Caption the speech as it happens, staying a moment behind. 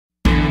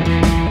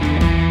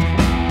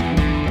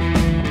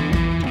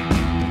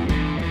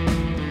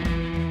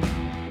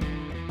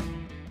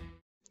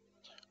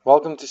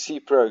Welcome to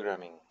C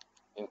Programming.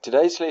 In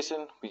today's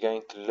lesson, we're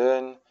going to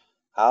learn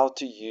how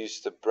to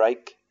use the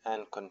break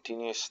and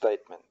continue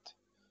statement.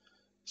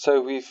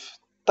 So we've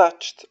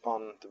touched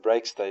on the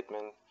break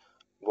statement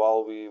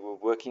while we were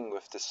working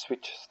with the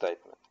switch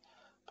statement,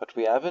 but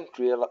we haven't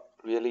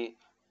really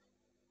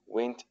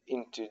went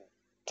into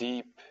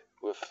deep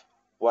with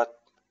what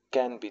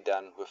can be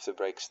done with the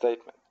break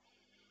statement.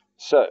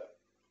 So,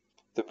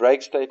 the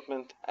break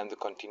statement and the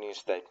continue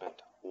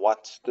statement,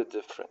 what's the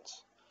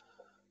difference?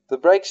 The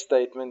break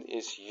statement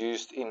is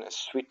used in a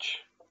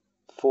switch,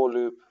 for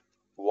loop,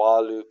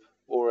 while loop,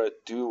 or a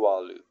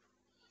do-while loop,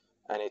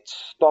 and it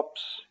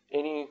stops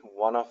any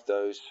one of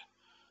those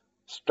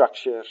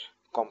structures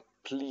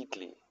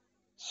completely.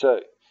 So,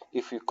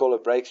 if you call a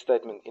break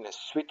statement in a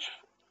switch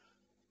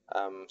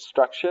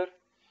structure,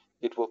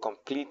 it will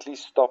completely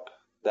stop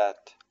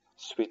that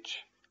switch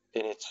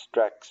in its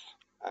tracks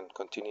and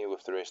continue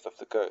with the rest of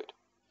the code.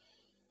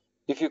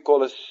 If you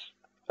call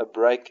a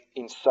break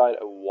inside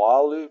a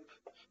while loop,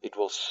 it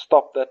will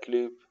stop that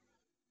loop,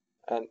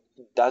 and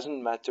it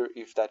doesn't matter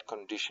if that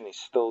condition is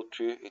still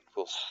true, it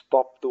will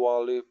stop the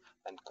while loop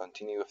and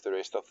continue with the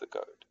rest of the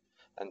code.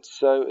 And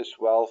so as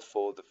well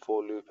for the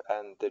for loop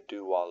and the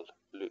do while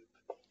loop.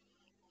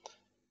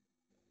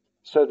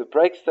 So the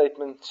break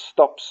statement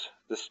stops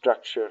the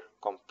structure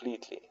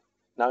completely.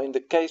 Now in the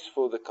case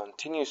for the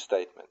continue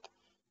statement,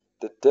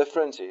 the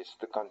difference is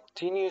the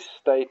continue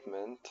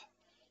statement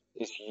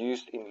is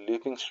used in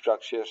looping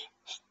structures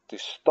to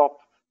stop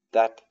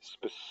that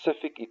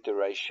specific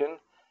iteration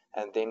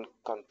and then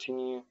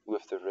continue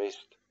with the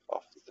rest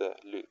of the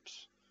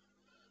loops.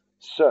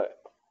 So,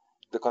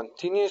 the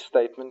continue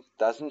statement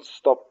doesn't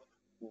stop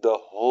the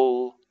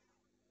whole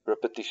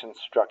repetition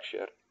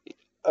structure. It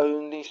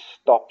only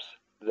stops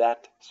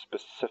that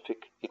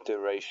specific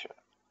iteration.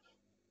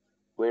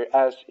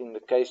 Whereas in the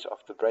case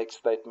of the break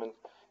statement,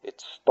 it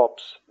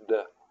stops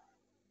the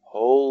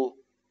whole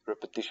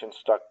repetition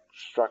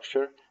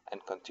structure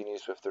and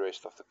continues with the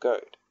rest of the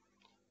code.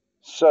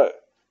 So,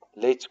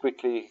 let's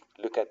quickly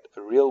look at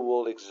a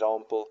real-world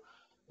example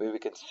where we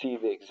can see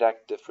the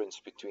exact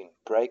difference between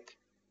break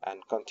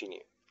and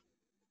continue.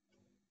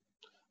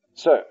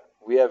 So,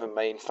 we have a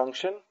main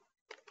function,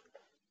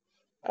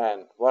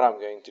 and what I'm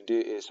going to do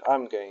is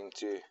I'm going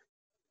to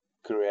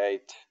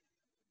create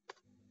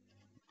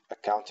a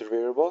counter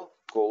variable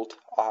called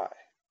I.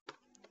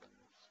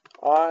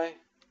 I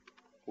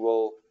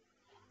will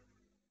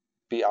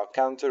be our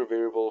counter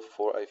variable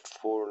for a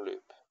for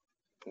loop.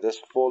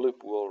 This for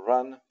loop will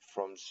run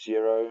from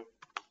 0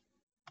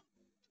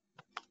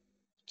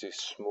 to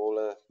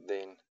smaller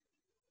than,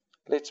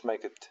 let's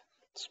make it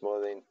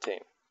smaller than 10,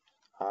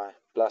 I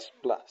plus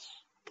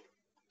plus.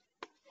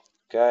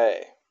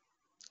 Okay,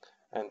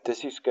 and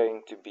this is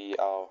going to be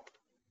our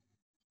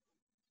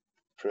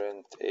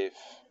printf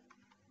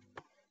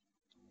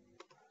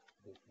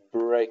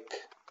break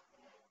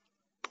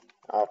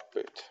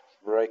output,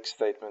 break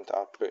statement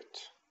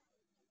output.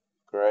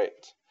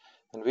 Great.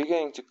 And we're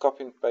going to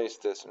copy and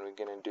paste this, and we're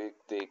going to do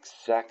the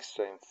exact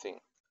same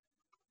thing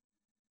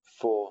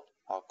for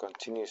our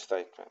continue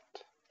statement.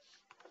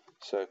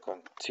 So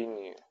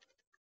continue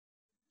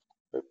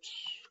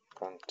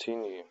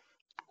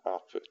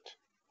output.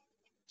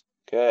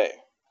 Okay,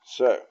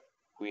 so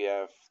we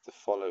have the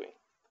following.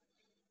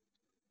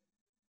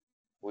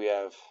 We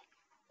have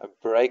a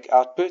break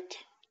output,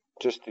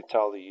 just to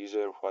tell the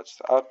user what's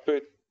the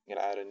output. We're going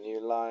to add a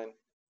new line,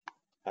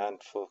 and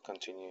for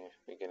continue,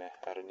 we're going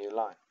to add a new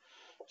line.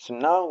 So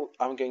now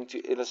I'm going to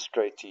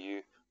illustrate to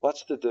you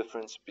what's the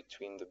difference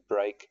between the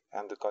break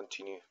and the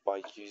continue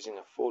by using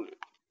a for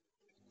loop.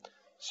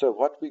 So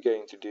what we're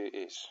going to do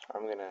is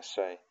I'm going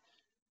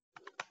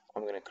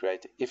to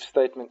create an if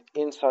statement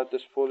inside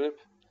this for loop,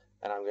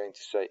 and I'm going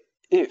to say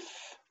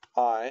if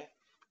I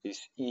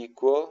is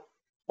equal,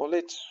 or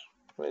let's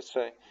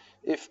say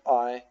if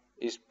I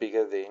is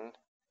bigger than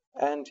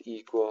and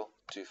equal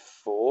to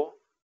 4,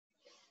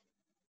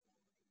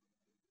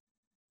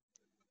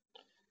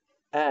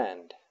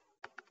 and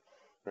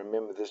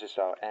remember this is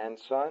our and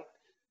sign,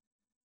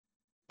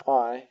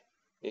 I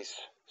is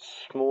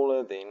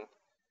smaller than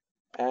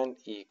and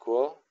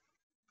equal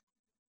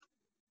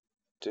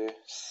to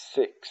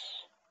 6.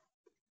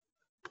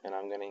 And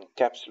I'm going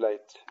to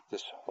encapsulate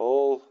this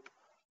whole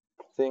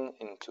thing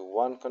into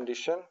one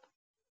condition.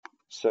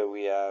 So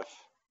we have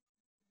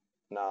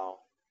now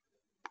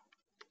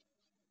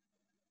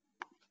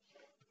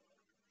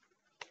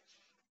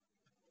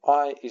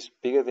I is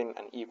bigger than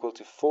and equal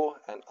to 4,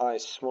 and I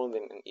is smaller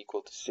than and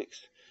equal to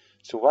 6.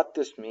 So what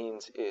this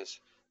means is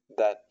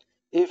that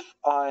if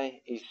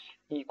I is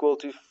equal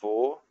to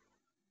 4,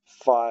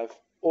 5,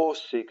 or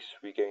 6,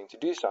 we're going to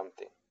do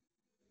something.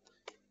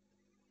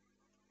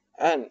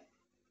 And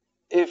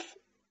if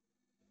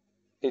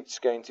it's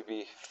going to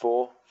be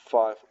 4,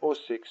 5, or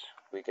 6,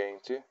 we're going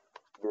to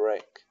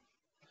break.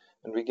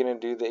 And we're going to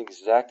do the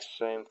exact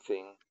same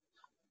thing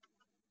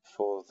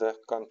for the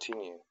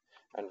continue.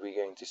 And we're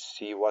going to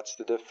see what's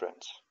the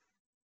difference.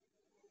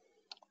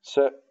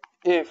 So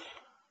if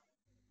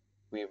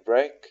we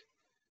break,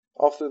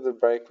 After the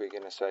break, we're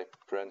going to say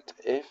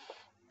printf,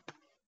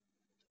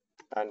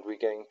 and we're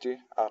going to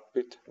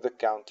output the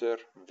counter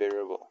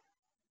variable.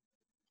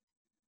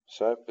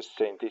 So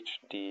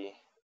 %d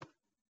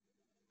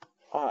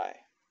I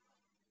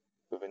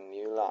with a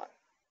new line.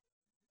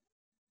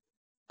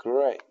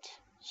 Great.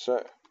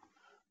 So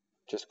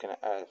just going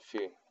to add a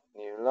few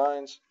new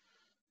lines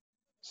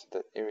so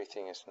that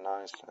everything is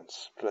nice and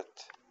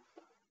split,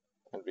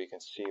 and we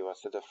can see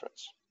what's the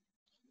difference.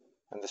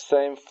 And the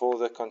same for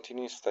the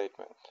continue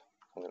statement.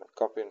 I'm going to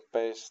copy and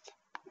paste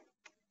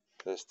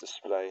this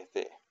display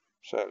there.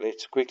 So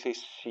let's quickly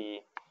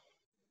see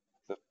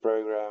the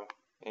program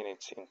in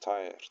its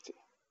entirety.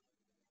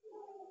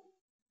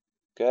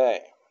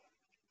 Okay.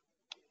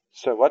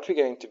 So what we're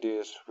going to do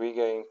is we're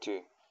going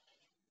to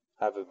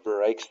have a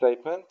break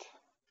statement,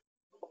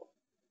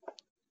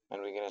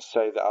 and we're going to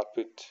say the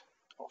output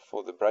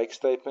for the break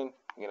statement.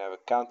 We're going to have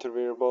a counter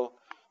variable,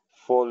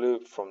 for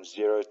loop from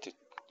 0 to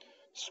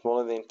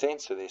smaller than 10,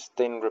 so there's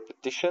 10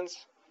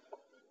 repetitions.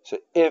 So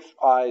if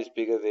I is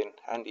bigger than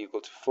and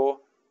equal to 4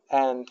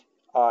 and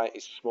I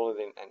is smaller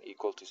than and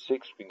equal to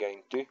 6, we're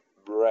going to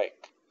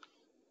break.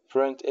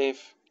 Printf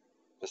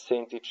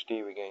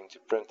 %d, we're going to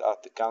print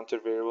out the counter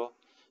variable,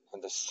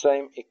 and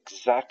the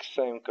exact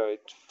same code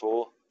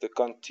for the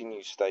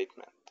continue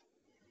statement.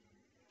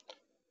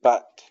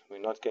 But we're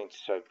not going to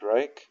say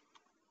break,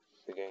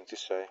 we're going to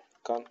say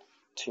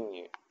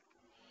continue.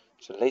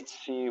 So let's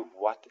see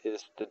what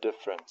is the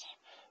difference,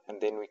 and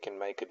then we can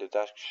make a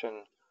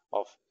deduction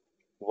of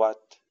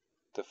what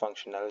the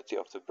functionality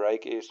of the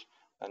break is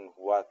and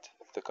what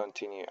the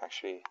continue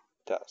actually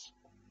does.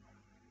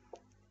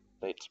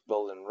 Let's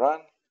build and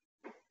run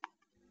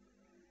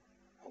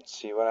and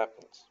see what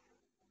happens.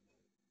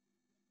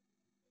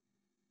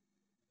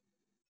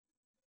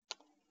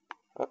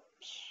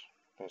 Oops,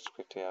 let's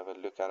quickly have a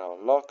look at our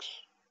logs.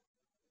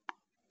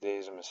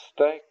 There's a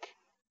mistake.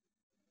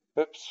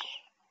 Oops.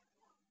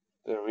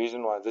 The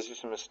reason why this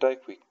is a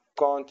mistake, we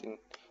can't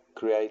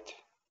create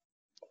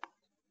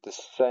the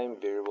same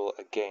variable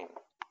again.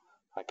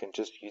 I can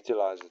just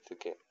utilize it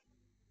again.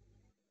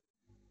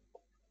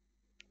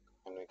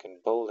 And we can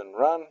build and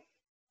run.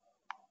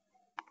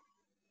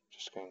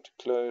 Just going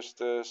to close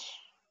this.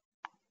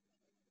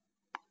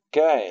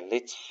 Okay,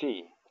 let's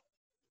see.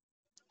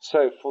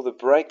 So for the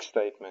break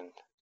statement,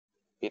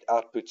 it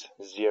outputs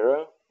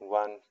 0,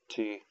 1,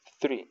 2,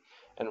 3.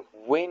 And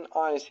when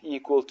I is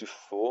equal to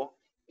 4,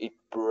 it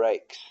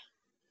breaks.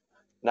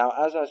 Now,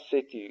 as I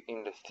said to you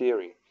in the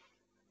theory,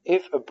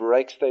 if a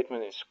break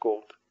statement is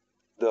called,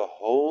 the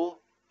whole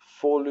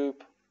for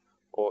loop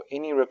or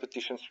any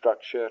repetition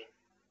structure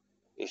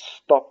is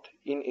stopped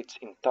in its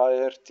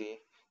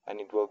entirety, and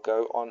it will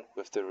go on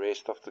with the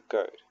rest of the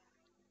code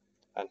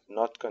and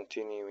not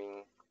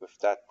continuing with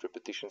that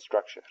repetition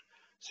structure.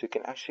 So you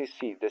can actually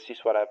see this is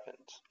what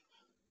happens.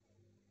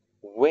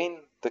 When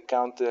the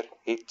counter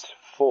hits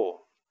 4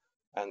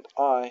 and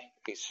I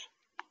is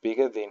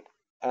bigger than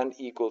and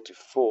equal to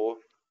 4,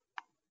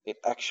 it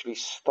actually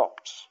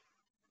stops.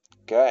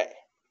 Okay,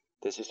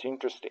 this is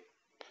interesting.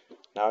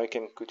 Now we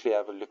can quickly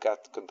have a look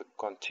at the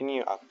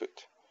continue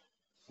output.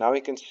 Now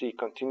we can see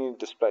continue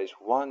displays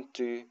 1,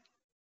 2,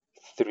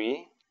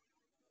 3,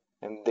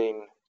 and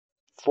then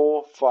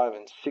 4, 5,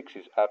 and 6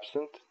 is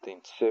absent,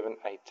 then 7,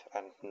 8,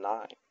 and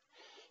 9.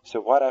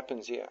 So what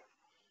happens here?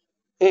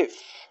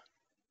 If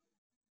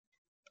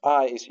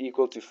I is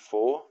equal to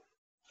 4,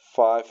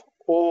 5,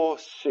 or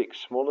 6,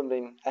 smaller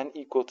than and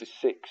equal to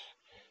 6,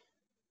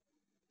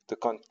 the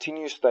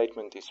continue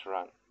statement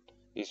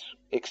is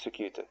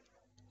executed.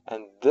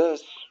 And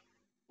this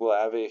will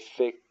have an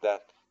effect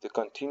that the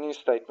continue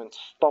statement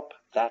stops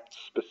that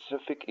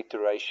specific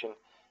iteration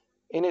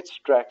in its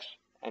tracks,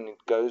 and it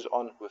goes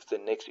on with the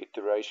next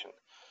iteration.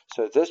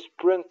 So this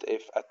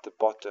printf at the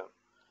bottom,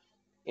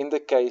 in the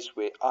case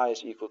where I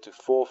is equal to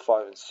 4,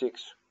 5, and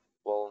 6,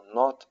 will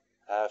not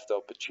have the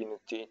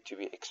opportunity to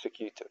be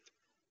executed,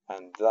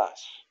 and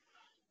thus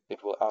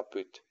it will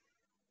output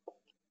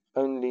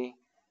only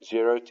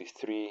 0 to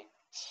 3,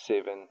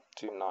 7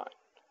 to 9.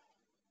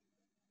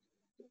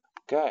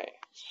 Okay,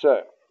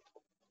 so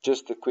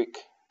just a quick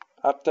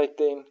update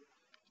then.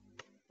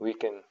 We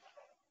can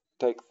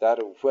take that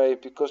away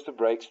because the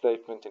break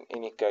statement in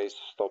any case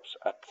stops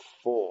at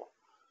 4.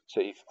 So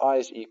if I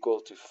is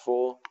equal to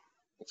 4,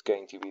 it's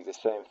going to be the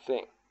same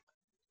thing.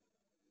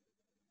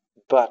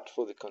 But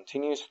for the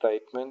continue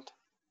statement,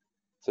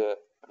 the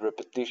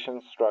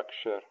repetition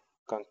structure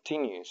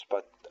continues,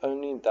 but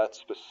only that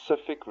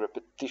specific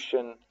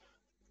repetition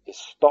is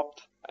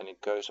stopped and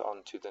it goes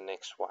on to the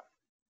next one.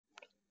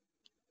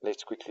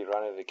 Let's quickly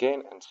run it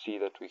again and see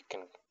that we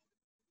can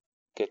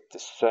get the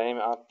same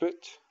output.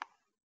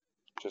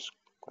 Just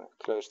going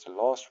to close the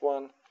last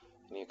one,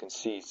 and you can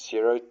see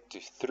 0 to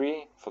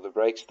 3 for the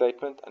break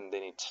statement, and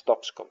then it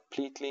stops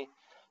completely.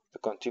 The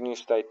continue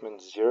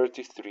statement 0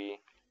 to 3,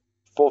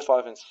 4,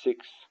 5, and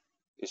 6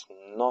 is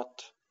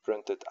not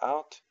printed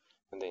out,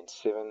 and then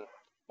 7,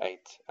 8,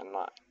 and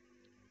 9.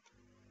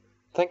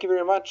 Thank you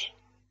very much.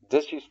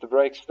 This is the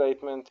break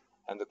statement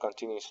and the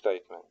continue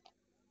statement.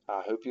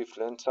 I hope you've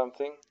learned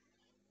something.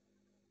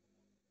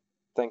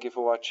 Thank you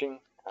for watching,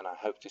 and I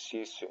hope to see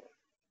you soon.